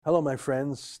Hello, my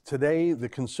friends. Today, the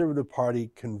Conservative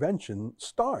Party convention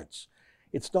starts.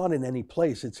 It's not in any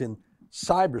place, it's in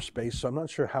cyberspace, so I'm not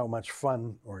sure how much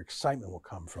fun or excitement will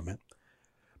come from it.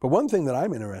 But one thing that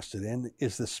I'm interested in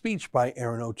is the speech by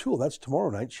Erin O'Toole. That's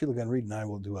tomorrow night. Sheila Gunn Reid and I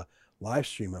will do a live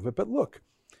stream of it. But look,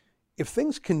 if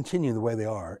things continue the way they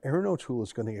are, Erin O'Toole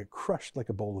is going to get crushed like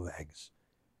a bowl of eggs.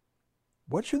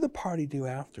 What should the party do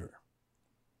after?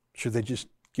 Should they just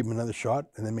give him another shot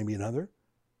and then maybe another?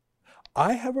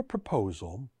 I have a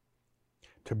proposal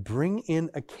to bring in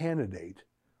a candidate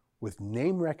with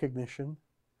name recognition,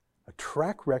 a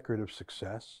track record of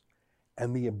success,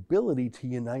 and the ability to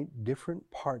unite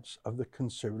different parts of the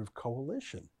Conservative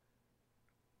coalition.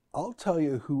 I'll tell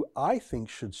you who I think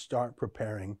should start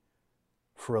preparing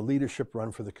for a leadership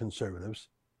run for the Conservatives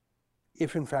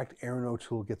if, in fact, Erin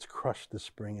O'Toole gets crushed this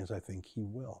spring, as I think he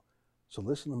will. So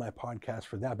listen to my podcast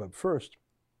for that. But first,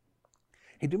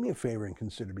 hey, do me a favor and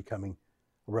consider becoming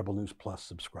a Rebel News Plus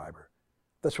subscriber.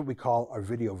 That's what we call our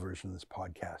video version of this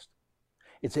podcast.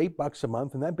 It's $8 a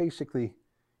month, and that basically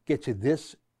gets you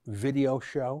this video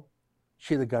show,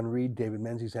 Sheila Gunn Reid, David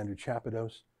Menzies, Andrew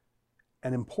Chapados,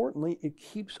 and importantly, it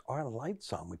keeps our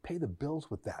lights on. We pay the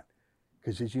bills with that,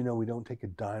 because as you know, we don't take a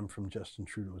dime from Justin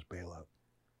Trudeau's bailout.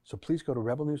 So please go to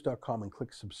rebelnews.com and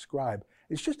click subscribe.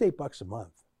 It's just $8 a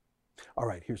month. All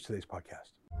right, here's today's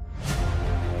podcast.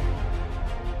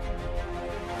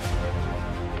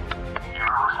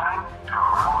 You're listening to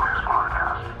a Rebel News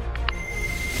podcast.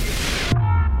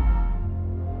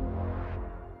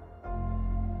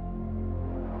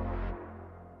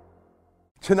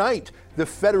 Tonight, the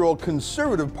Federal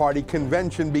Conservative Party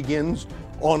convention begins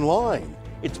online.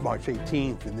 It's March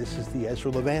 18th, and this is the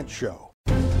Ezra Levant Show.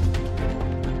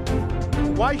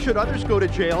 Why should others go to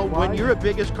jail when you're the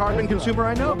biggest carbon consumer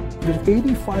I know? There's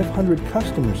 8,500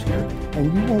 customers here,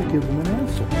 and you won't give them an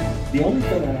answer. The only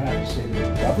thing I have to say to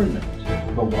the government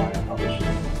about why I publish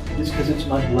it is because it's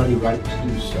my bloody right to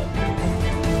do so.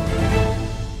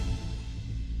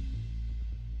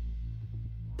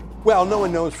 Well, no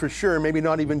one knows for sure, maybe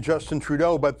not even Justin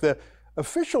Trudeau, but the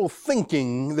official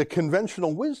thinking, the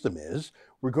conventional wisdom is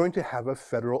we're going to have a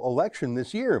federal election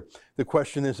this year. The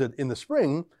question is it in the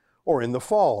spring or in the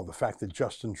fall? The fact that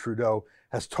Justin Trudeau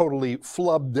has totally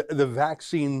flubbed the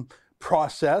vaccine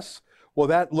process, well,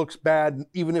 that looks bad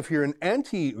even if you're an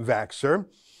anti-vaxxer.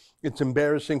 It's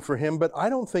embarrassing for him, but I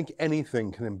don't think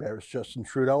anything can embarrass Justin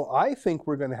Trudeau. I think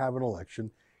we're going to have an election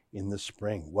in the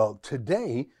spring. Well,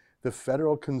 today, the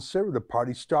Federal Conservative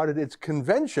Party started its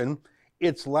convention,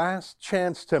 its last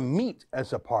chance to meet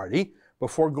as a party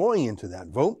before going into that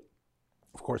vote.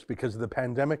 Of course, because of the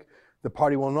pandemic, the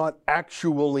party will not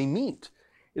actually meet.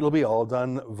 It'll be all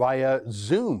done via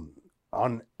Zoom,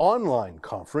 an online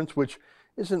conference, which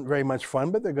isn't very much fun,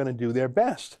 but they're going to do their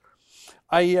best.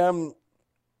 I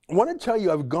want to tell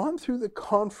you, I've gone through the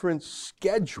conference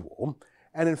schedule,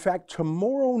 and in fact,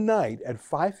 tomorrow night at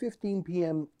 5:15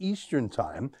 p.m. Eastern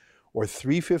Time, or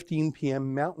 3:15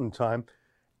 p.m. Mountain Time,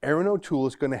 Erin O'Toole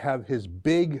is going to have his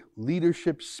big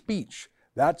leadership speech.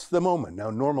 That's the moment. Now,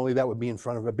 normally that would be in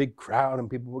front of a big crowd and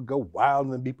people would go wild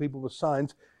and there'd be people with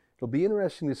signs. It'll be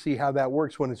interesting to see how that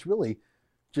works when it's really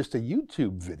just a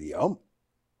YouTube video.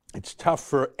 It's tough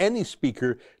for any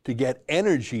speaker to get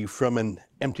energy from an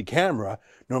empty camera.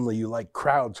 Normally you like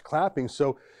crowds clapping,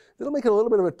 so it'll make it a little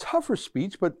bit of a tougher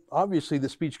speech, but obviously the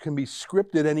speech can be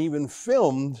scripted and even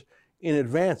filmed in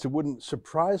advance. It wouldn't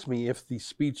surprise me if the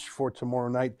speech for tomorrow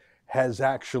night has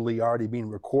actually already been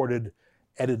recorded,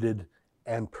 edited,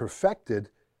 and perfected.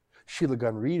 Sheila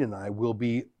Gunn Reid and I will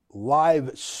be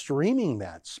live streaming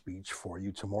that speech for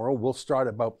you tomorrow. We'll start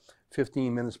about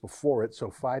 15 minutes before it,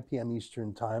 so 5 p.m.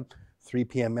 Eastern Time, 3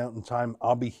 p.m. Mountain Time.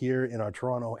 I'll be here in our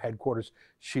Toronto headquarters.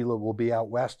 Sheila will be out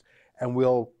west, and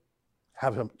we'll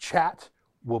have some chat.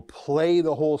 We'll play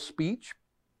the whole speech,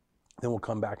 then we'll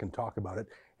come back and talk about it.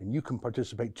 And you can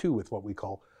participate too with what we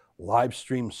call live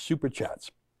stream super chats.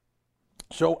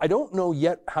 So I don't know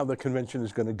yet how the convention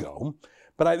is going to go,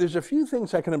 but there's a few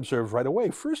things I can observe right away.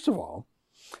 First of all,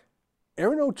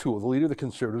 Erin O'Toole, the leader of the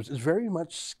Conservatives, is very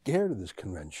much scared of this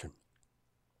convention.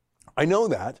 I know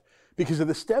that because of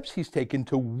the steps he's taken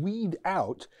to weed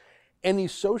out any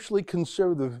socially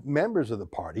conservative members of the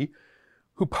party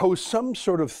who pose some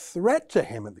sort of threat to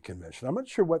him at the convention. I'm not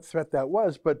sure what threat that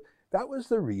was, but that was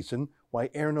the reason why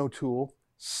Erin O'Toole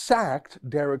sacked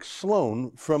Derek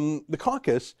Sloan from the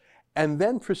caucus and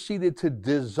then proceeded to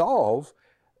dissolve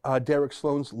Derek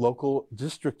Sloan's local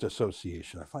district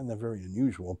association. I find that very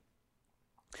unusual.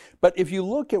 But if you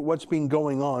look at what's been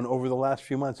going on over the last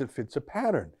few months, it fits a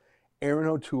pattern. Erin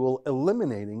O'Toole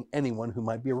eliminating anyone who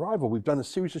might be a rival. We've done a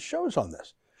series of shows on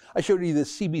this. I showed you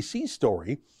this CBC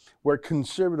story where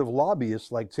conservative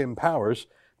lobbyists like Tim Powers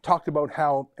talked about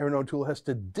how Erin O'Toole has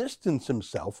to distance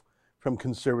himself from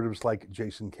conservatives like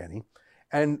Jason Kenney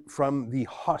and from the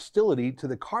hostility to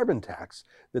the carbon tax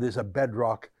that is a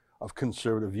bedrock of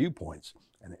conservative viewpoints.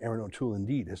 And Erin O'Toole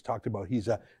indeed has talked about he's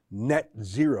a net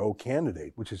zero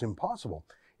candidate, which is impossible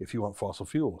if you want fossil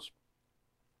fuels.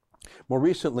 More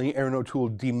recently, Erin O'Toole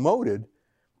demoted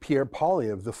Pierre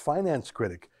Poilievre, the finance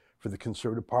critic for the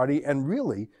Conservative Party, and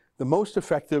really the most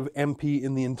effective MP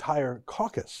in the entire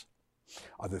caucus.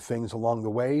 Other things along the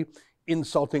way,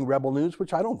 insulting Rebel News,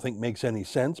 which I don't think makes any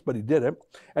sense, but he did it.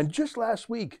 And just last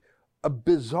week, a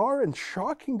bizarre and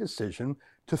shocking decision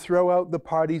to throw out the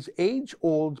party's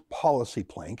age-old policy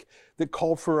plank that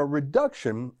called for a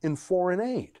reduction in foreign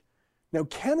aid. Now,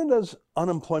 Canada's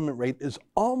unemployment rate is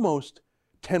almost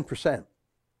 10%.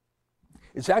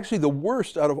 It's actually the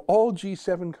worst out of all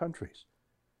G7 countries.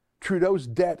 Trudeau's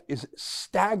debt is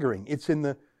staggering. It's in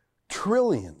the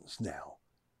trillions now.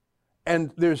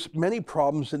 And there's many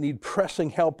problems that need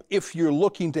pressing help. If you're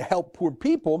looking to help poor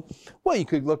people, well, you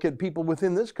could look at people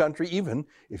within this country, even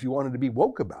if you wanted to be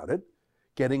woke about it,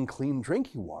 getting clean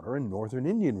drinking water in northern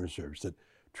Indian reserves that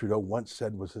Trudeau once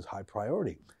said was his high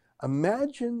priority.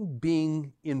 Imagine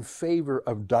being in favor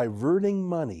of diverting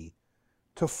money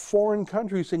to foreign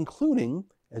countries, including,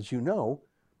 as you know,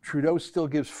 Trudeau still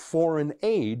gives foreign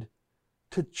aid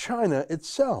to China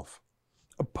itself.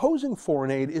 Opposing foreign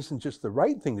aid isn't just the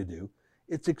right thing to do,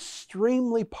 it's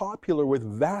extremely popular with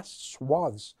vast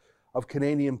swaths of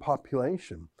Canadian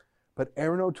population. But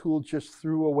Erin O'Toole just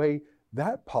threw away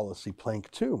that policy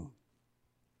plank too.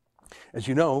 As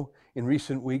you know, in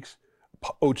recent weeks,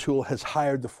 O'Toole has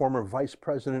hired the former vice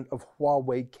president of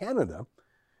Huawei Canada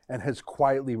and has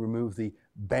quietly removed the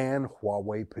Ban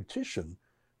Huawei petition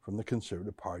from the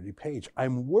Conservative Party page.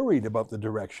 I'm worried about the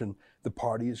direction the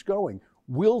party is going.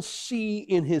 We'll see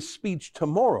in his speech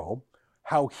tomorrow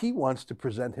how he wants to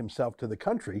present himself to the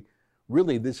country.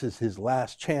 Really, this is his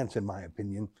last chance, in my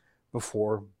opinion,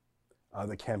 before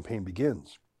the campaign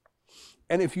begins.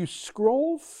 And if you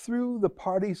scroll through the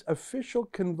party's official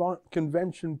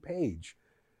convention page,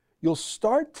 you'll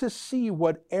start to see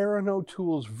what Erin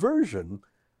O'Toole's version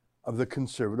of the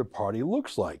Conservative Party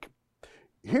looks like.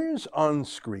 Here's on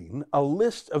screen a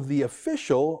list of the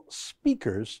official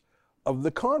speakers of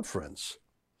the conference.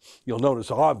 You'll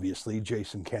notice, obviously,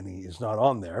 Jason Kenney is not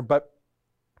on there, but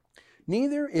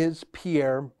neither is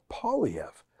Pierre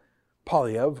Poilievre.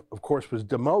 Poilievre, of course, was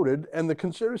demoted, and the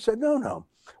Conservatives said, no,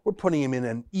 we're putting him in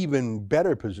an even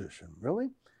better position. Really?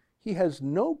 He has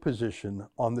no position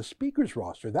on the speaker's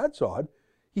roster. That's odd.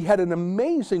 He had an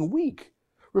amazing week.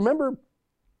 Remember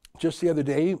just the other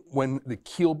day when the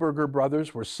Kielburger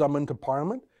brothers were summoned to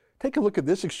Parliament? Take a look at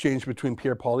this exchange between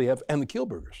Pierre Poilievre and the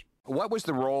Kielburgers. What was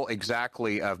the role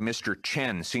exactly of Mr.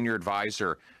 Chen, senior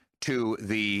advisor to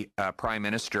the Prime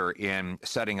Minister, in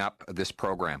setting up this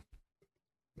program?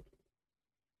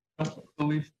 I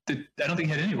don't think he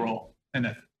had any role in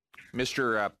it.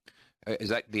 Mr. Is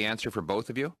that the answer for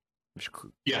both of you?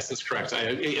 Yes, that's correct.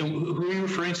 And who are you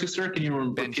referring to, sir? Can you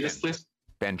repeat this, please?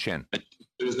 Ben Chin.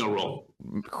 There was no role.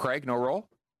 Craig, no role?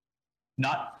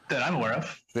 Not that I'm aware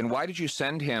of. Then why did you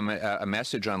send him a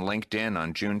message on LinkedIn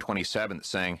on June 27th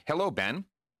saying, "Hello, Ben.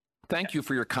 Thank you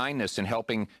for your kindness in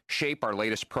helping shape our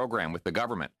latest program with the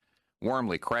government.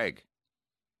 Warmly, Craig."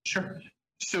 Sure.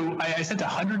 So I sent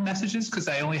 100 messages because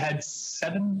I only had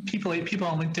 8 people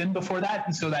on LinkedIn before that.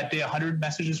 And so that day, 100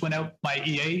 messages went out. My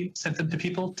EA sent them to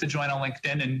people to join on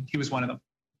LinkedIn, and he was one of them.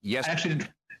 Yes. I actually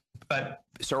didn't, but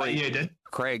sorry, my EA did.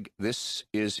 Craig, this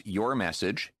is your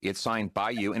message. It's signed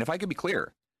by you. And if I could be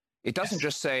clear, it doesn't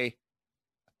just say,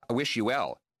 "I wish you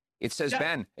well." It says,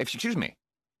 Ben, excuse me,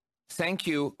 "Thank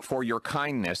you for your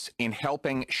kindness in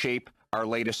helping shape our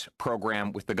latest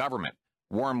program with the government.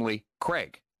 Warmly,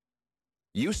 Craig."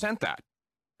 You sent that.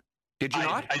 Did you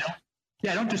not?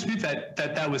 I don't dispute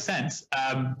that was sent.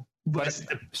 But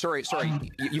sorry.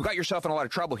 You got yourself in a lot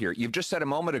of trouble here. You've just said a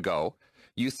moment ago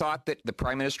you thought that the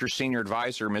Prime Minister's senior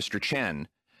advisor, Mr. Chen,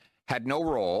 had no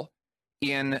role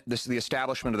in the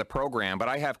establishment of the program, but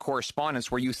I have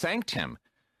correspondence where you thanked him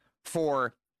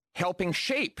for helping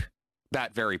shape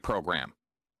that very program.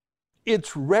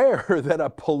 It's rare that a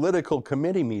political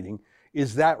committee meeting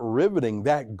is that riveting,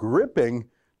 that gripping,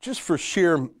 just for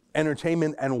sheer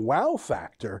entertainment and wow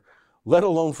factor, let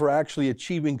alone for actually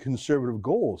achieving conservative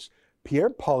goals.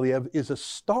 Pierre Poilievre is a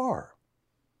star,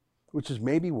 which is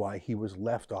maybe why he was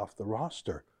left off the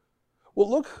roster. Well,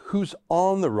 look who's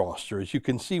on the roster. As you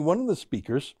can see, one of the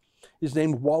speakers is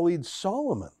named Waleed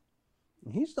Solomon.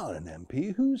 He's not an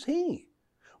MP. Who's he?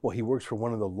 Well, he works for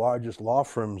one of the largest law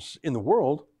firms in the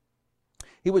world,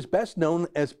 He was best known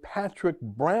as Patrick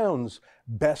Brown's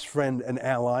best friend and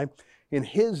ally in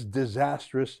his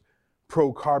disastrous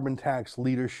pro-carbon tax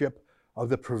leadership of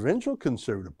the provincial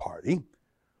Conservative Party.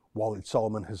 Waleed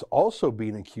Solomon has also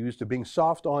been accused of being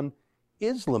soft on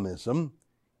Islamism.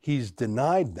 He's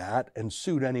denied that and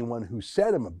sued anyone who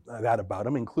said that about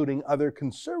him, including other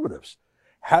conservatives.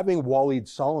 Having Waleed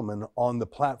Solomon on the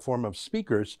platform of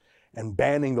speakers and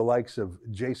banning the likes of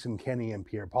Jason Kenney and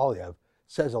Pierre Poilievre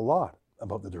says a lot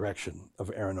about the direction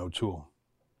of Erin O'Toole.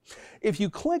 If you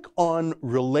click on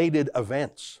related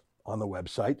events on the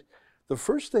website, the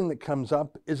first thing that comes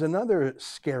up is another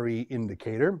scary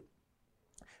indicator.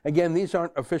 Again, these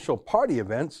aren't official party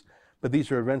events, but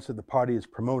these are events that the party is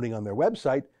promoting on their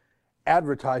website,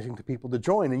 advertising to people to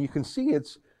join. And you can see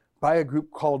it's by a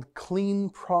group called Clean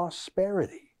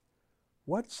Prosperity.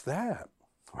 What's that?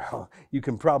 Well, you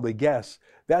can probably guess.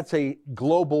 That's a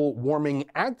global warming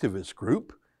activist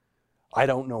group. I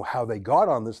don't know how they got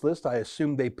on this list. I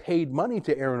assume they paid money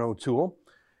to Erin O'Toole.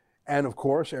 And of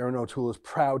course, Erin O'Toole is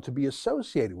proud to be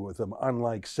associated with them,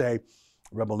 unlike, say,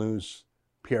 Rebel News,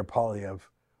 Pierre Poilievre,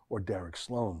 or Derek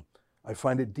Sloan. I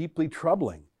find it deeply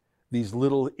troubling, these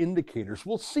little indicators.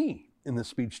 We'll see in the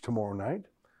speech tomorrow night.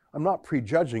 I'm not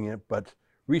prejudging it, but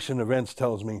recent events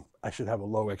tells me I should have a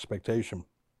low expectation.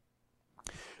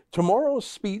 Tomorrow's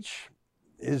speech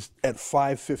is at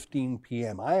 5:15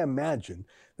 p.m. I imagine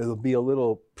there'll be a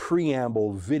little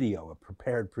preamble video, a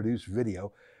prepared, produced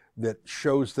video that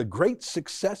shows the great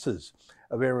successes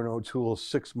of Erin O'Toole's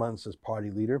 6 months as party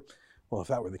leader. Well, if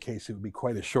that were the case, it would be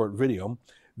quite a short video.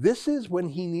 This is when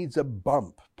he needs a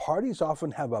bump. Parties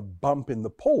often have a bump in the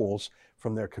polls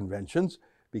from their conventions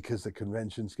because the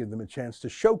conventions give them a chance to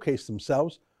showcase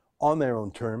themselves on their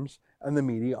own terms, and the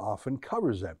media often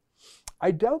covers it.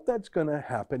 I doubt that's going to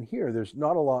happen here. There's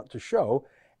not a lot to show,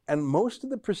 and most of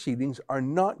the proceedings are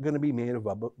not going to be made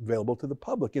available to the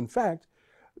public. In fact,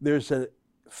 there's a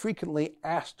frequently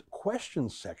asked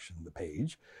questions section of the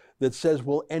page that says,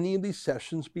 will any of these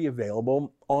sessions be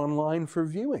available online for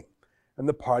viewing? And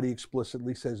the party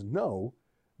explicitly says, no,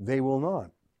 they will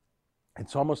not.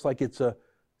 It's almost like it's a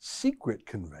secret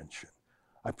convention.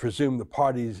 I presume the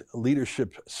party's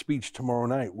leadership speech tomorrow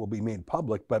night will be made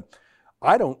public, but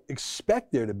I don't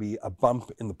expect there to be a bump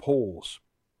in the polls.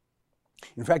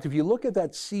 In fact, if you look at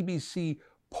that CBC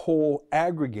poll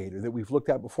aggregator that we've looked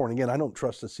at before, and again, I don't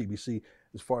trust the CBC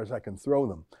as far as I can throw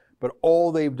them, but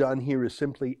all they've done here is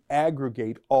simply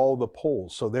aggregate all the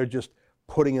polls. So they're just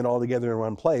putting it all together in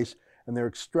one place, and they're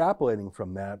extrapolating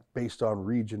from that based on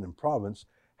region and province,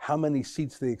 how many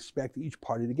seats they expect each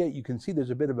party to get. You can see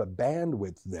there's a bit of a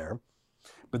bandwidth there,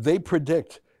 but they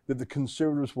predict that the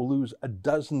Conservatives will lose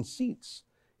 12 seats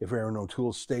if Erin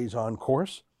O'Toole stays on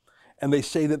course. And they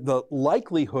say that the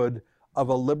likelihood of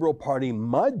a Liberal Party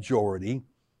majority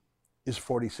is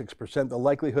 46%. The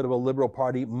likelihood of a Liberal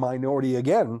Party minority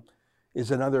again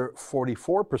is another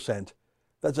 44%.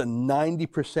 That's a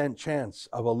 90% chance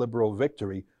of a Liberal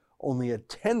victory, only a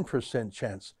 10%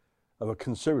 chance of a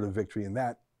Conservative victory, and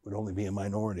that would only be a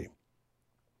minority.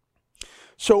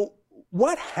 So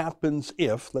what happens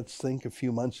if, let's think a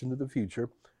few months into the future,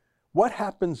 what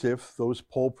happens if those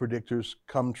poll predictors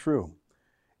come true?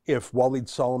 If Waleed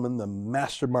Solomon, the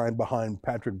mastermind behind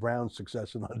Patrick Brown's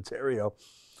success in Ontario,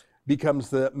 becomes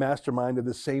the mastermind of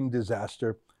the same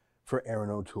disaster for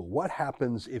Erin O'Toole? What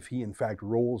happens if he, in fact,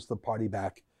 rolls the party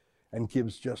back and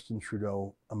gives Justin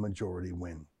Trudeau a majority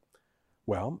win?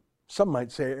 Well, some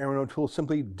might say Erin O'Toole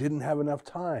simply didn't have enough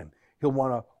time. He'll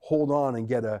want to hold on and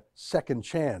get a second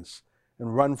chance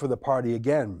and run for the party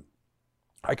again.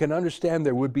 I can understand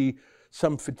there would be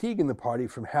some fatigue in the party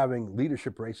from having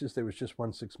leadership races. There was just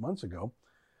one 6 months ago.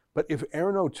 But if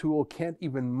Erin O'Toole can't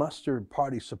even muster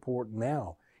party support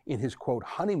now in his, quote,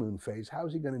 honeymoon phase,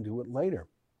 how's he going to do it later?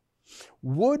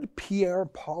 Would Pierre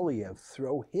Poilievre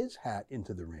throw his hat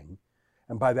into the ring?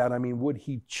 And by that I mean, would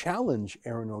he challenge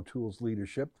Erin O'Toole's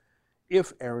leadership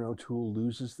if Erin O'Toole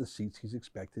loses the seats he's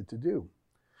expected to do?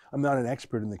 I'm not an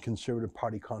expert in the Conservative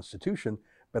Party constitution,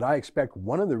 but I expect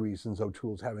one of the reasons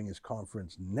O'Toole's having his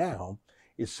conference now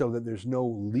is so that there's no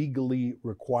legally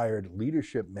required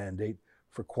leadership mandate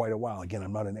for quite a while. Again,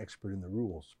 I'm not an expert in the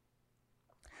rules.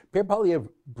 Pierre Poilievre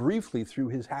briefly threw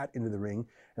his hat into the ring,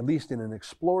 at least in an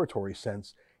exploratory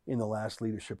sense, in the last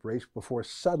leadership race before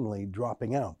suddenly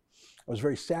dropping out. I was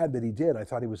very sad that he did. I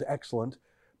thought he was excellent.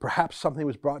 Perhaps something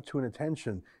was brought to an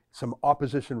attention, some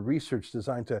opposition research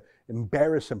designed to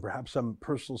embarrass him, perhaps some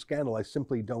personal scandal. I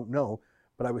simply don't know.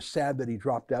 But I was sad that he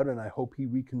dropped out, and I hope he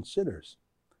reconsiders.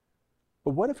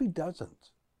 But what if he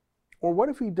doesn't? Or what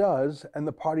if he does and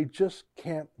the party just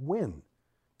can't win?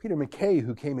 Peter MacKay,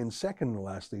 who came in second in the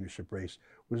last leadership race,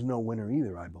 was no winner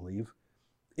either, I believe.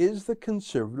 Is the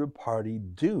Conservative Party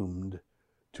doomed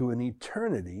to an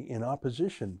eternity in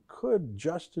opposition? Could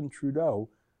Justin Trudeau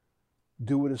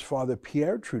do what his father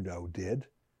Pierre Trudeau did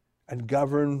and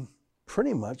govern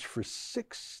pretty much for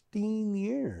 16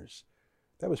 years?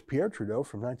 That was Pierre Trudeau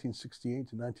from 1968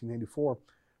 to 1984,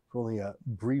 for only a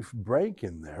brief break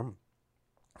in there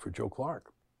for Joe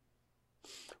Clark.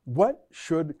 What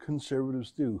should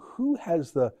Conservatives do? Who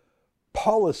has the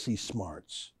policy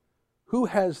smarts? Who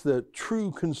has the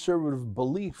true conservative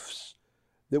beliefs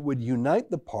that would unite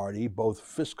the party, both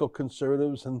fiscal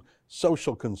conservatives and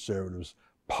social conservatives,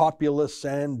 populists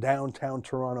and downtown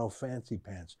Toronto fancy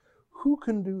pants? Who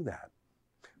can do that?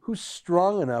 Who's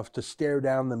strong enough to stare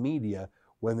down the media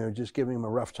when they're just giving him a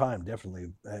rough time?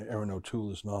 Definitely Erin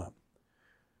O'Toole is not.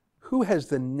 Who has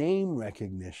the name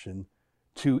recognition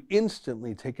to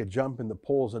instantly take a jump in the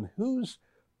polls, and whose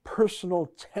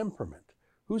personal temperament,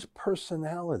 whose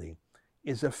personality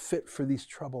is a fit for these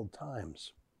troubled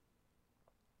times?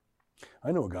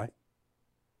 I know a guy.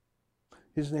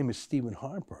 His name is Stephen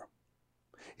Harper.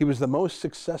 He was the most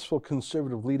successful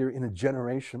conservative leader in a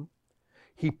generation.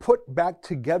 He put back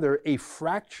together a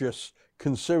fractious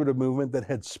conservative movement that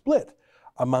had split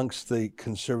amongst the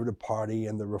Conservative Party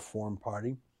and the Reform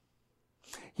Party.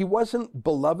 He wasn't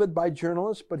beloved by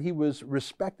journalists, but he was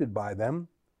respected by them.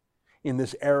 In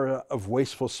this era of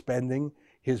wasteful spending,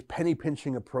 his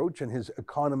penny-pinching approach and his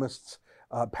economist's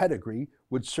pedigree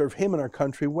would serve him and our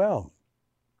country well.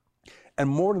 And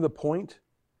more to the point,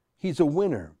 he's a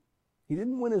winner. He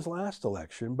didn't win his last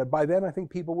election, but by then I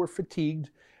think people were fatigued,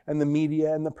 and the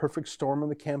media and the perfect storm of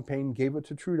the campaign gave it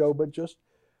to Trudeau, but just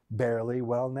barely.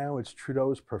 Well, now it's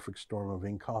Trudeau's perfect storm of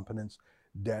incompetence,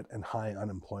 debt, and high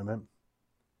unemployment.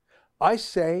 I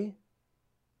say,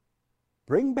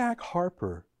 bring back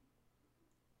Harper.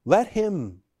 Let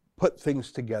him put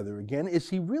things together again. Is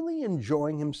he really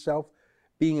enjoying himself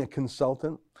being a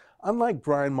consultant? Unlike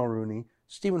Brian Mulroney,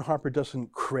 Stephen Harper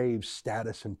doesn't crave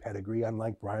status and pedigree.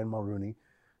 Unlike Brian Mulroney,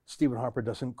 Stephen Harper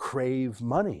doesn't crave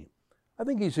money. I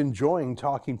think he's enjoying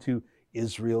talking to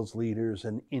Israel's leaders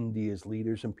and India's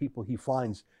leaders and people he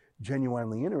finds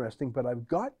genuinely interesting. But I've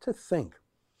got to think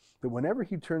that whenever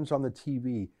he turns on the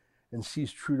TV and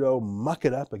sees Trudeau muck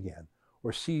it up again,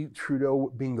 or see Trudeau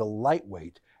being the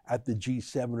lightweight at the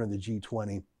G7 or the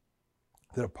G20,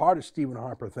 that a part of Stephen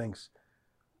Harper thinks,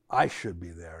 I should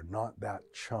be there, not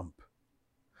that chump.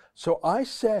 So I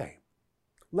say,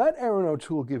 let Erin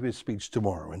O'Toole give his speech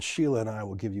tomorrow, and Sheila and I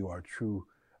will give you our true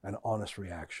and honest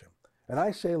reaction. And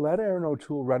I say, let Erin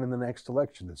O'Toole run in the next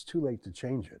election. It's too late to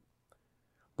change it.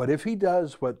 But if he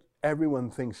does what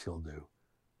everyone thinks he'll do,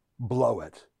 blow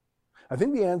it, I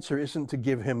think the answer isn't to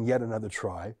give him yet another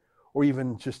try, or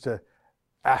even just to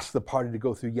ask the party to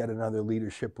go through yet another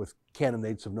leadership with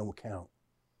candidates of no account.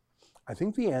 I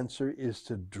think the answer is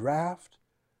to draft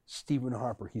Stephen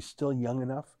Harper. He's still young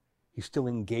enough. He's still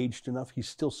engaged enough. He's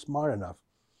still smart enough.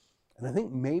 And I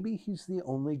think maybe he's the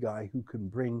only guy who can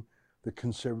bring the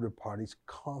Conservative Party's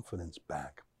confidence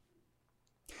back.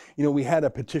 You know, we had a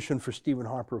petition for Stephen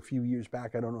Harper a few years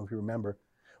back. I don't know if you remember.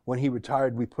 When he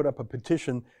retired, we put up a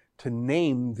petition to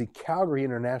name the Calgary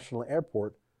International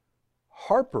Airport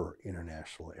Harper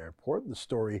International Airport. The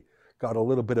story got a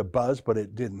little bit of buzz, but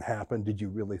it didn't happen. Did you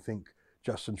really think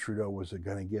Justin Trudeau was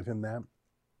going to give him that?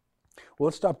 Well,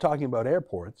 let's stop talking about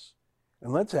airports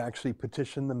and let's actually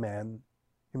petition the man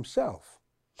himself.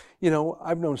 You know,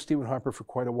 I've known Stephen Harper for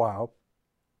quite a while,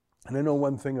 and I know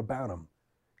one thing about him.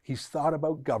 He's thought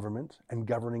about government and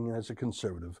governing as a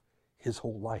conservative his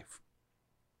whole life.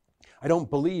 I don't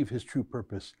believe his true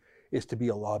purpose is to be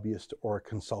a lobbyist or a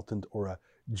consultant or a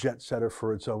jet setter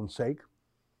for its own sake.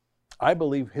 I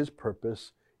believe his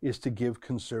purpose is to give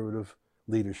conservative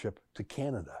leadership to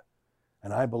Canada.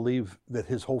 And I believe that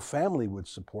his whole family would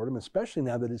support him, especially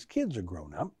now that his kids are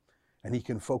grown up and he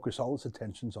can focus all his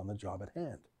attentions on the job at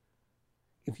hand.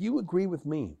 If you agree with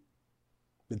me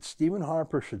that Stephen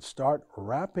Harper should start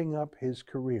wrapping up his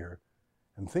career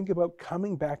and think about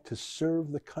coming back to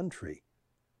serve the country,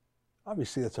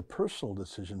 obviously that's a personal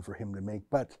decision for him to make,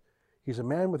 but he's a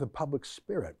man with a public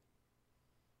spirit.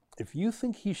 If you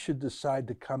think he should decide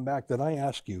to come back, then I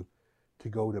ask you to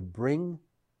go to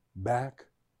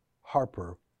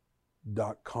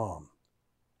bringbackharper.com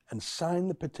and sign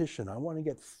the petition. I want to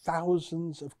get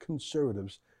thousands of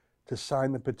conservatives to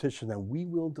sign the petition, and we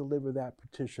will deliver that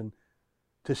petition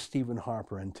to Stephen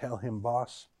Harper and tell him,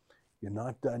 boss, you're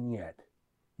not done yet.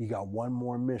 You got one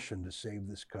more mission to save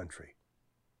this country.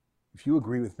 If you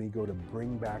agree with me, go to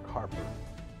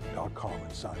bringbackharper.com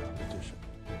and sign our petition.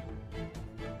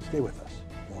 Stay with us.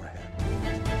 More ahead.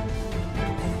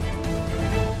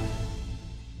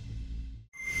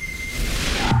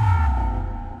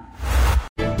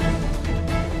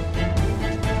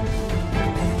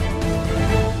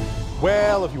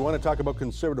 Well, if you want to talk about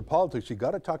conservative politics, you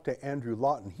got to talk to Andrew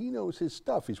Lawton. He knows his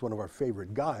stuff. He's one of our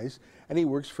favorite guys, and he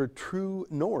works for True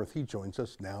North. He joins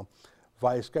us now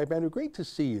via Skype. Andrew, great to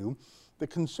see you. The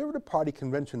Conservative Party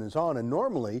convention is on, and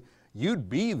normally you'd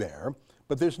be there,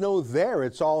 but there's no there.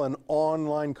 It's all an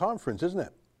online conference, isn't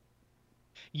it?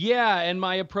 Yeah, and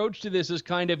my approach to this is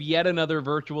kind of yet another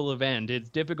virtual event. It's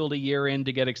difficult a year in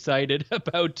to get excited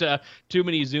about too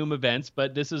many Zoom events,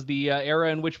 but this is the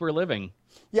era in which we're living.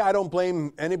 Yeah, I don't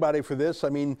blame anybody for this. I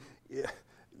mean,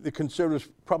 the Conservatives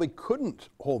probably couldn't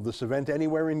hold this event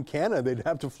anywhere in Canada. They'd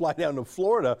have to fly down to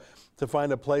Florida to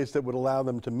find a place that would allow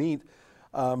them to meet.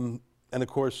 And of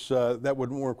course, that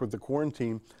wouldn't work with the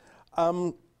quarantine.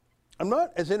 I'm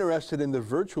not as interested in the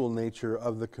virtual nature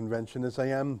of the convention as I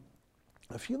am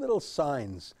a few little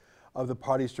signs of the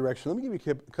party's direction. Let me give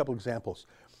you a couple examples.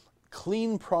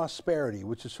 Clean Prosperity,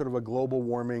 which is sort of a global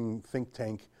warming think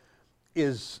tank,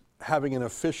 is having an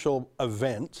official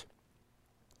event.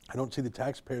 I don't see the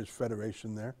Taxpayers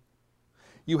Federation there.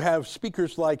 You have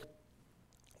speakers like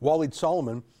Walid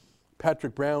Solomon,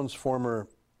 Patrick Brown's former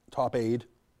top aide,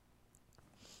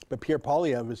 but Pierre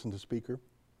Poilievre isn't a speaker.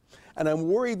 And I'm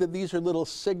worried that these are little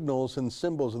signals and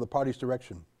symbols of the party's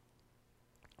direction.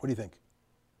 What do you think?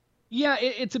 Yeah,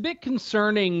 it's a bit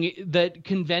concerning that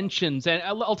conventions, and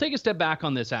I'll take a step back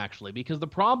on this actually, because the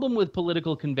problem with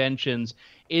political conventions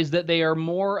is that they are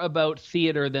more about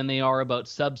theater than they are about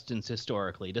substance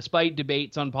historically. Despite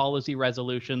debates on policy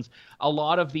resolutions, a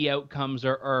lot of the outcomes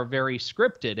are very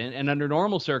scripted. And under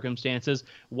normal circumstances,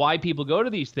 why people go to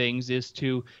these things is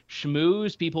to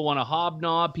schmooze. People want to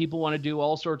hobnob. People want to do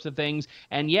all sorts of things.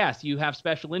 And yes, you have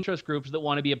special interest groups that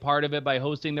want to be a part of it by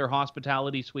hosting their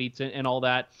hospitality suites and all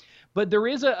that. But there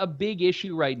is a big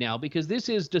issue right now, because this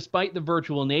is, despite the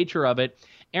virtual nature of it,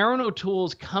 Erin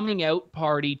O'Toole's coming out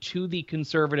party to the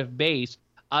Conservative base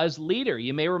as leader.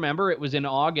 You may remember it was in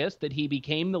August that he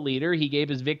became the leader. He gave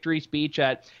his victory speech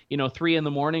at, 3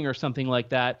 a.m. or something like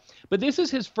that. But this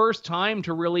is his first time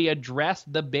to really address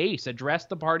the base, address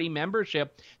the party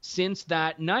membership since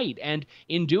that night. And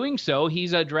in doing so,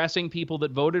 he's addressing people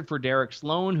that voted for Derek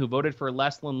Sloan, who voted for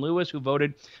Leslyn Lewis, who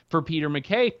voted for Peter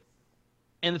MacKay.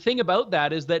 And the thing about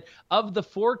that is that of the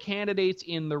 4 candidates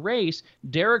in the race,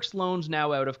 Derek Sloan's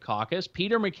now out of caucus.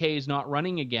 Peter MacKay's not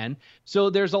running again.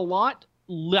 So there's a lot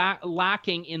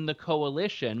lacking in the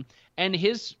coalition. And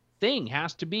his thing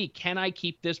has to be, can I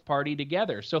keep this party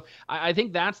together? So I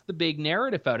think that's the big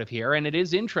narrative out of here. And it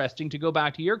is interesting to go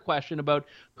back to your question about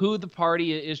who the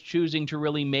party is choosing to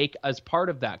really make as part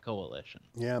of that coalition.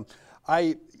 Yeah.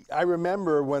 I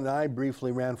remember when I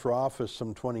briefly ran for office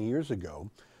some 20 years ago,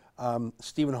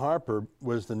 Stephen Harper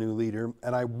was the new leader,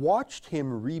 and I watched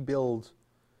him rebuild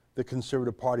the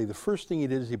Conservative Party. The first thing he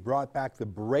did is he brought back the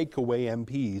breakaway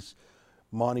MPs,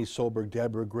 Monty Solberg,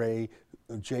 Deborah Gray,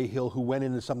 Jay Hill, who went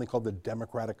into something called the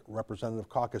Democratic Representative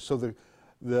Caucus. So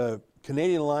the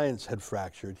Canadian Alliance had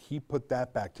fractured. He put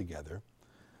that back together.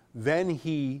 Then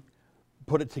he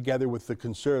put it together with the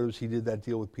Conservatives. He did that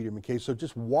deal with Peter MacKay. So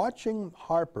just watching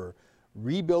Harper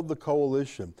rebuild the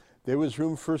coalition, there was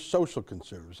room for social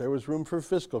conservatives. There was room for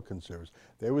fiscal conservatives.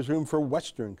 There was room for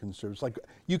Western conservatives. Like,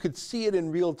 you could see it in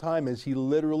real time as he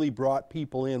literally brought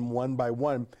people in one by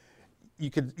one. You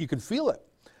could feel it.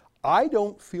 I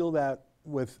don't feel that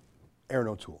with Erin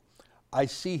O'Toole. I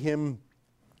see him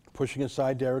pushing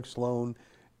aside Derek Sloan.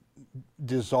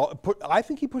 I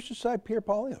think he pushed aside Pierre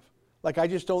Poilievre. Like, I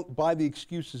just don't buy the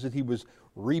excuses that he was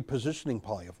repositioning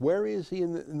Poilievre. Where is he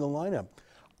in the lineup?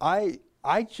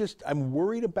 I'm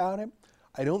worried about him.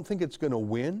 I don't think it's going to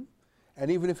win. And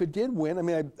even if it did win, I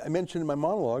mean, I mentioned in my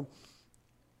monologue,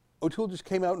 O'Toole just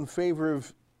came out in favor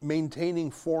of maintaining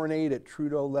foreign aid at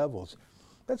Trudeau levels.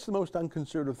 That's the most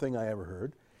unconservative thing I ever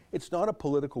heard. It's not a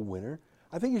political winner.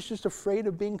 I think he's just afraid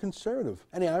of being conservative.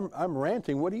 Anyway, I'm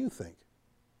ranting. What do you think?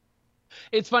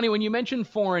 It's funny, when you mentioned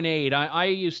foreign aid, I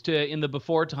used to, in the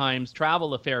before times,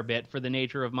 travel a fair bit for the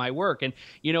nature of my work. And,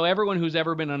 everyone who's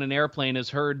ever been on an airplane has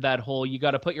heard that whole, you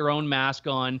got to put your own mask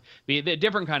on, be a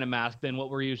different kind of mask than what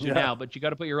we're used to now, but you got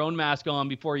to put your own mask on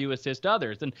before you assist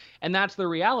others. And that's the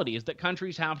reality, is that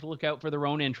countries have to look out for their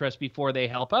own interests before they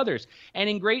help others. And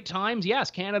in great times,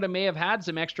 yes, Canada may have had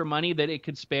some extra money that it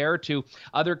could spare to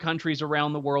other countries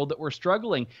around the world that were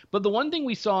struggling. But the one thing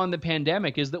we saw in the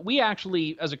pandemic is that we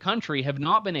actually, as a country, have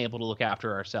not been able to look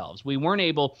after ourselves. We weren't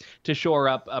able to shore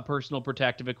up personal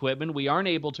protective equipment. We aren't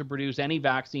able to produce any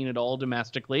vaccine at all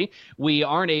domestically. We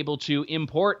aren't able to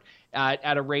import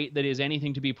at a rate that is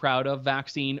anything to be proud of,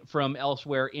 vaccine from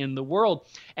elsewhere in the world.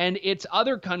 And it's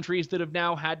other countries that have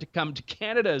now had to come to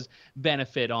Canada's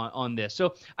benefit on this.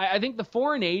 So I think the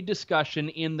foreign aid discussion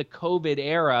in the COVID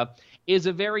era is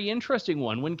a very interesting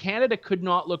one. When Canada could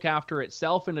not look after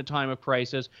itself in a time of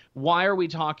crisis, why are we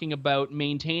talking about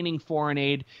maintaining foreign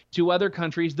aid to other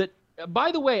countries that,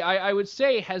 by the way, I would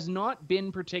say has not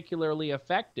been particularly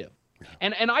effective?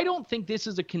 And I don't think this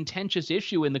is a contentious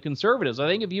issue in the Conservatives. I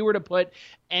think if you were to put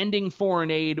ending foreign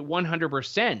aid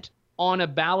 100% on a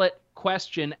ballot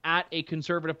question at a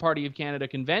Conservative Party of Canada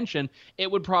convention, it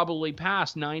would probably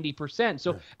pass 90%.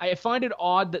 So I find it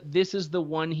odd that this is the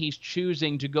one he's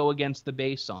choosing to go against the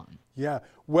base on. Yeah,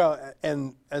 well,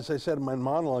 and as I said in my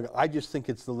monologue, I just think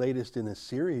it's the latest in a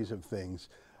series of things.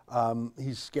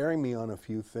 He's scaring me on a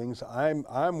few things.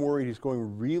 I'm worried he's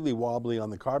going really wobbly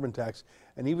on the carbon tax.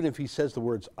 And even if he says the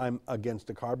words, I'm against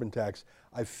a carbon tax,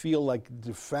 I feel like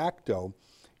de facto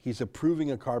he's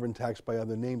approving a carbon tax by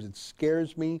other names. It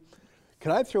scares me.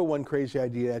 Can I throw one crazy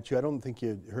idea at you? I don't think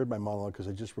you heard my monologue because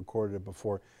I just recorded it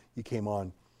before you came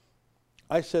on.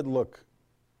 I said, look,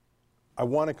 I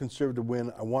want a Conservative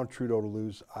win. I want Trudeau to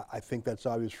lose. I think that's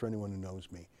obvious for anyone who knows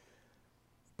me.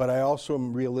 But I also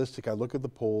am realistic. I look at the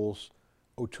polls.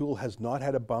 O'Toole has not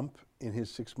had a bump in his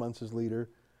 6 months as leader.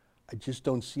 I just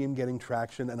don't see him getting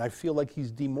traction, and I feel like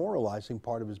he's demoralizing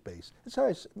part of his base. That's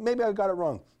how maybe I got it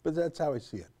wrong, but that's how I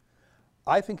see it.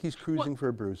 I think he's cruising for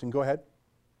a bruise. And go ahead.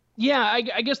 Yeah,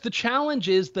 I guess the challenge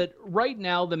is that right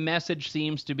now the message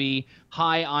seems to be,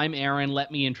 hi, I'm Aaron,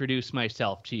 let me introduce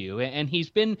myself to you. And he's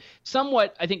been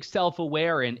somewhat, I think,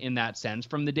 self-aware in that sense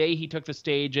from the day he took the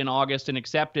stage in August and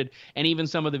accepted, and even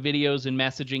some of the videos and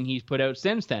messaging he's put out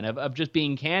since then of just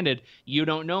being candid, you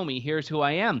don't know me, here's who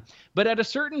I am. But at a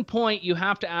certain point, you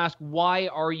have to ask, why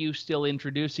are you still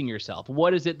introducing yourself?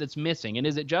 What is it that's missing? And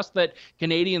is it just that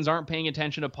Canadians aren't paying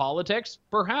attention to politics?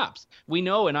 Perhaps. We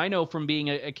know, and I know from being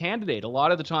a candidate, a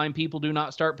lot of the time people do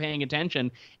not start paying attention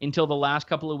until the last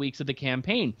couple of weeks of the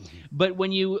campaign. But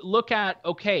when you look at,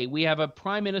 okay, we have a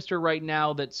prime minister right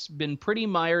now that's been pretty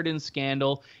mired in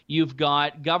scandal. You've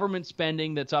got government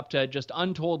spending that's up to just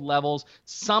untold levels,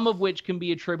 some of which can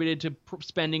be attributed to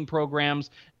spending programs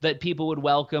that people would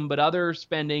welcome, but other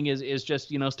spending is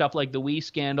just, stuff like the WE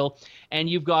scandal. And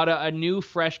you've got a new,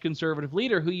 fresh Conservative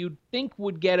leader who you'd think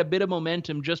would get a bit of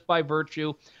momentum just by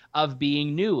virtue of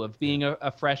being new, of being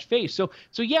a fresh face. So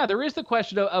yeah, there is the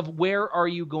question of where are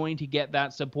you going to get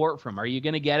that support from? Are you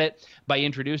going to get it by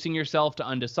introducing yourself to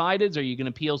undecideds? Are you going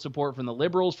to peel support from the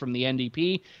Liberals, from the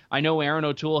NDP? I know Aaron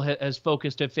O'Toole has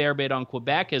focused a fair bit on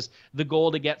Quebec as the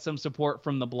goal to get some support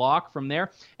from the Bloc from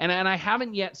there. And I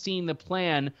haven't yet seen the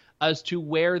plan as to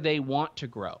where they want to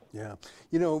grow. Yeah.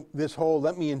 This whole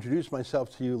let me introduce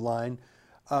myself to you line,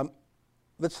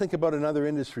 let's think about another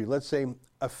industry. Let's say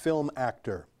a film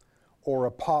actor or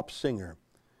a pop singer.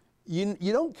 You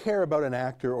don't care about an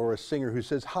actor or a singer who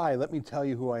says, hi, let me tell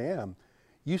you who I am.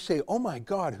 You say, oh my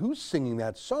God, who's singing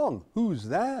that song? Who's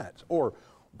that? Or,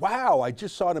 wow, I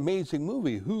just saw an amazing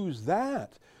movie. Who's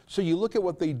that? So you look at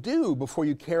what they do before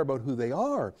you care about who they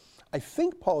are. I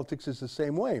think politics is the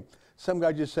same way. Some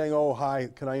guy just saying, oh, hi,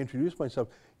 can I introduce myself?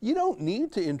 You don't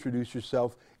need to introduce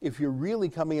yourself if you're really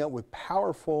coming out with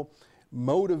powerful,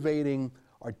 motivating,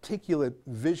 articulate,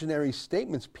 visionary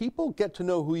statements. People get to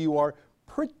know who you are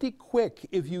pretty quick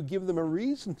if you give them a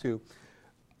reason to.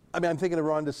 I mean, I'm thinking of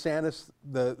Ron DeSantis,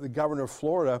 the governor of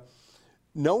Florida.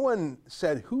 No one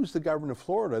said, who's the governor of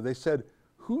Florida? They said,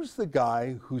 who's the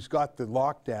guy who's got the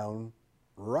lockdown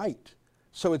right?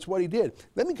 So it's what he did.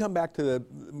 Let me come back to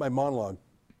my monologue.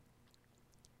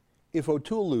 If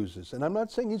O'Toole loses, and I'm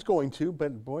not saying he's going to,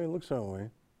 but boy, it looks that way.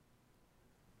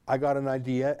 I got an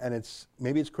idea, and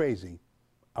maybe it's crazy.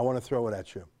 I want to throw it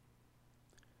at you.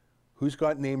 Who's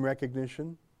got name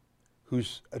recognition?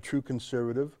 Who's a true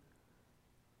conservative?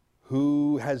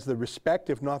 Who has the respect,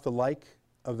 if not the like,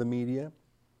 of the media?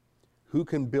 Who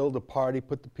can build a party,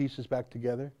 put the pieces back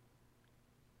together?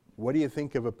 What do you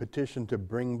think of a petition to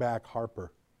bring back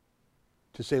Harper?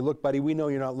 To say, look, buddy, we know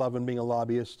you're not loving being a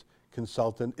lobbyist,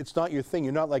 consultant. It's not your thing.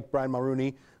 You're not like Brian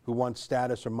Mulroney, who wants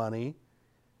status or money.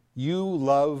 You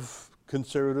love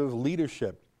conservative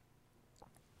leadership.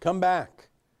 Come back.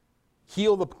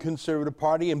 Heal the Conservative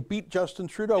Party and beat Justin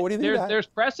Trudeau. What do you think of that? There's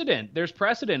precedent. There's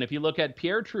precedent. If you look at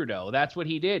Pierre Trudeau, that's what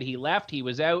he did. He left, he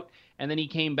was out, and then he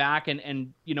came back,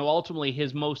 and ultimately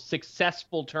his most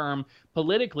successful term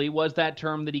politically was that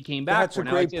term that he came back for. That's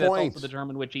a great point. That's also the term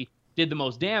in which he did the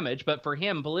most damage, but for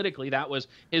him politically, that was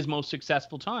his most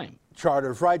successful time. Charter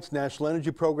of Rights, National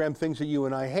Energy Program, things that you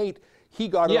and I hate. he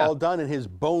got it all done in his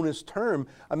bonus term.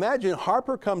 Imagine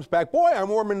Harper comes back. Boy, I'm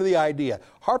warming to the idea.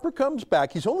 Harper comes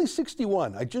back. He's only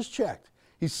 61. I just checked.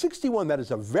 He's 61. That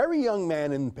is a very young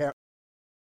man in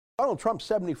Donald Trump's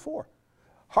 74.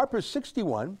 Harper's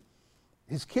 61.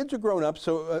 His kids are grown up,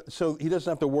 so he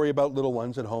doesn't have to worry about little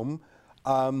ones at home.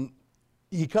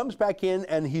 He comes back in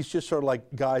and he's just sort of like,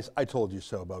 guys, I told you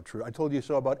so about Trudeau. I told you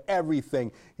so about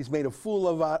everything. He's made a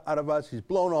fool out of us. He's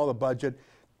blown all the budget.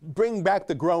 Bring back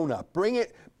the grown-up.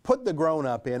 Put the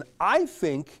grown-up in. I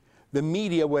think the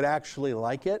media would actually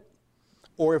like it,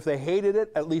 or if they hated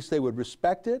it, at least they would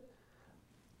respect it.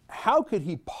 How could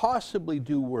he possibly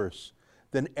do worse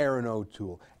than Aaron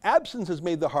O'Toole? Absence has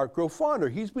made the heart grow fonder.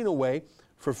 He's been away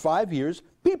for 5 years.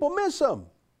 People miss him.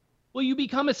 Well, you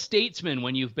become a statesman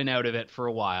when you've been out of it for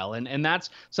a while. And that's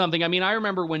something, I mean, I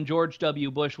remember when George W.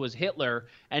 Bush was Hitler,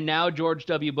 and now George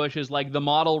W. Bush is like the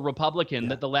model Republican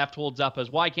that the left holds up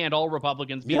as, why can't all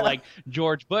Republicans be like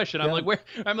George Bush? And I'm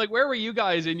like, where were you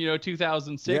guys in,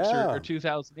 2006 or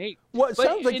 2008? Well, it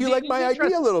sounds like you like my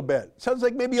idea a little bit. Sounds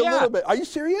like maybe a little bit. Are you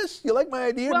serious? You like my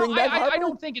idea? Well, Bring back Harper? I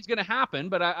don't think it's going to happen,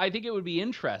 but I think it would be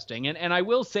interesting. And I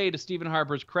will say, to Stephen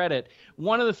Harper's credit,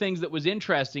 one of the things that was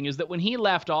interesting is that when he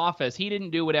left office, he didn't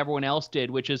do what everyone else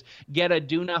did, which is get a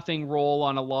do-nothing role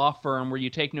on a law firm where you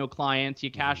take no clients,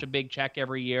 you cash a big check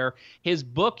every year. His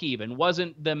book even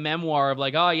wasn't the memoir of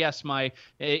like, oh, yes, my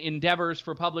endeavors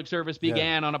for public service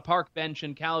began on a park bench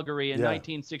in Calgary in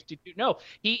 1962. No,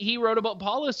 he wrote about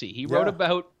policy. He wrote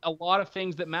about a lot of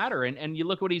things that matter. And you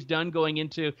look what he's done going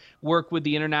into work with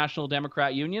the International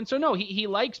Democrat Union. So, no, he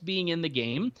likes being in the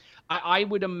game. I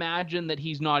would imagine that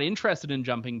he's not interested in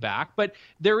jumping back. But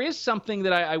there is something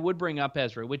that I would bring up,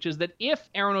 Ezra, which is that if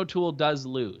Aaron O'Toole does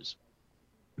lose,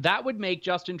 that would make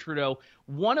Justin Trudeau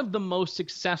one of the most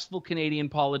successful Canadian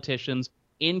politicians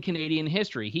in Canadian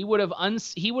history. He would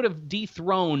have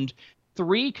dethroned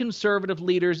 3 conservative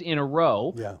leaders in a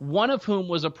row, one of whom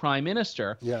was a prime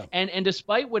minister. And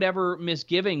despite whatever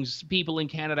misgivings people in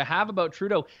Canada have about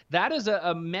Trudeau, that is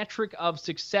a metric of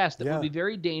success that would be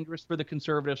very dangerous for the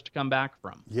Conservatives to come back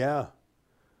from.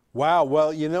 Wow.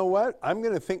 Well, you know what? I'm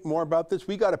going to think more about this.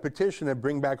 We got a petition at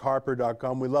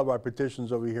bringbackhharper.com. We love our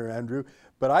petitions over here, Andrew.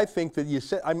 But I think that you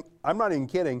said, I'm not even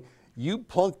kidding, you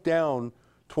plunked down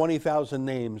 20,000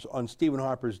 names on Stephen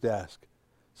Harper's desk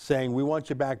saying, we want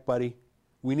you back, buddy.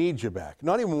 We need you back.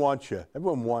 Not even want you.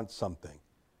 Everyone wants something.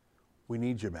 We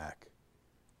need you back.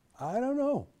 I don't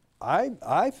know.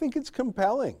 I think it's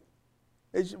compelling.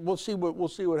 We'll see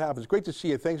what happens. Great to see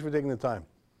you. Thanks for taking the time.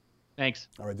 Thanks.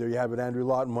 All right, there you have it, Andrew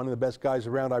Lawton, one of the best guys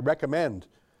around. I recommend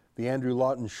the Andrew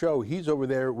Lawton Show. He's over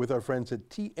there with our friends at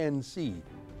TNC.news.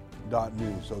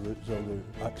 So those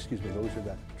are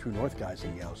the True North guys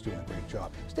and gals doing a great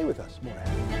job. Stay with us. More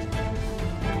ahead.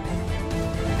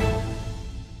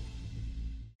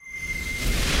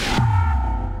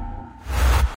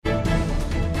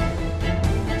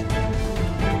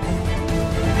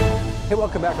 Hey,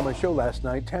 welcome back on my show last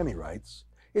night. Tammy writes,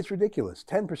 it's ridiculous.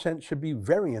 10% should be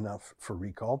very enough for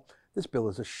recall. This bill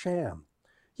is a sham.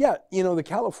 Yeah, the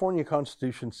California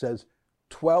Constitution says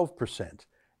 12%,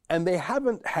 and they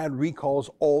haven't had recalls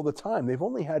all the time. They've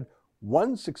only had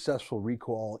one successful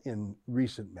recall in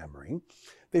recent memory.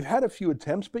 They've had a few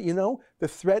attempts, but the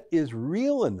threat is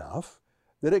real enough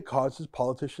that it causes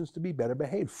politicians to be better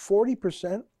behaved.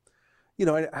 40%,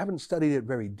 I haven't studied it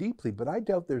very deeply, but I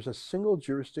doubt there's a single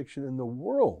jurisdiction in the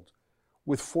world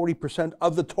with 40%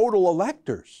 of the total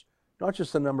electors, not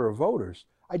just the number of voters.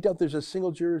 I doubt there's a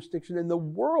single jurisdiction in the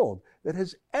world that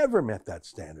has ever met that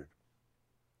standard.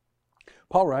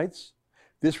 Paul writes,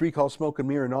 this recall smoke and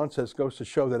mirror nonsense goes to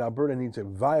show that Alberta needs a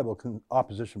viable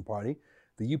opposition party.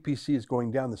 The UPC is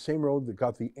going down the same road that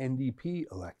got the NDP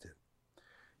elected.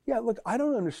 Yeah, look, I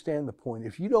don't understand the point.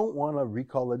 If you don't want a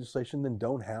recall legislation, then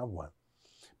don't have one.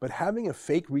 But having a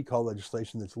fake recall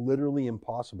legislation that's literally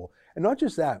impossible, and not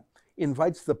just that,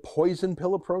 invites the poison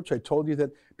pill approach. I told you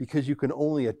that because you can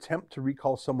only attempt to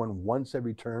recall someone once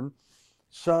every term,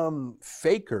 some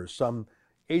faker, some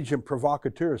agent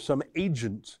provocateur, some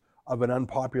agent of an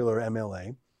unpopular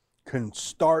MLA can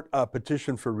start a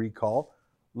petition for recall,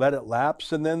 let it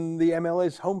lapse, and then the MLA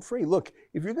is home free. Look,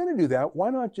 if you're going to do that, why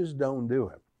not just don't do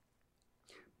it?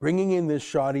 Bringing in this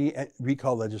shoddy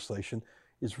recall legislation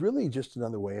is really just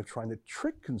another way of trying to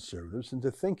trick conservatives into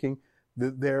thinking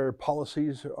that their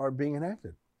policies are being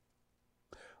enacted.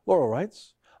 Laurel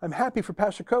writes, I'm happy for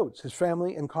Pastor Coates, his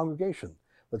family, and congregation.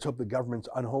 Let's hope the government's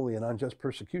unholy and unjust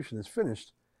persecution is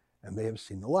finished and they have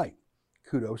seen the light.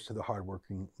 Kudos to the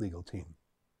hardworking legal team.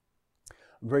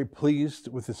 I'm very pleased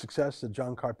with the success that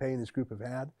John Carpay and his group have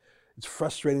had. It's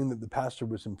frustrating that the pastor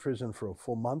was in prison for a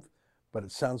full month, but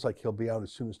it sounds like he'll be out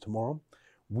as soon as tomorrow.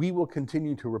 We will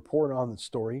continue to report on the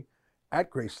story at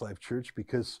Grace Life Church,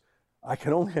 because I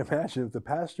can only imagine if the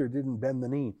pastor didn't bend the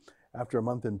knee after a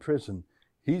month in prison,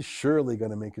 he's surely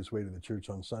going to make his way to the church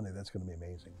on Sunday. That's going to be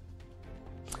amazing.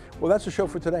 Well, that's the show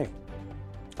for today.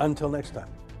 Until next time,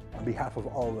 on behalf of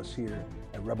all of us here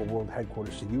at Rebel World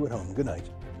Headquarters, to you at home, good night,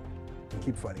 and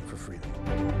keep fighting for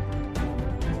freedom.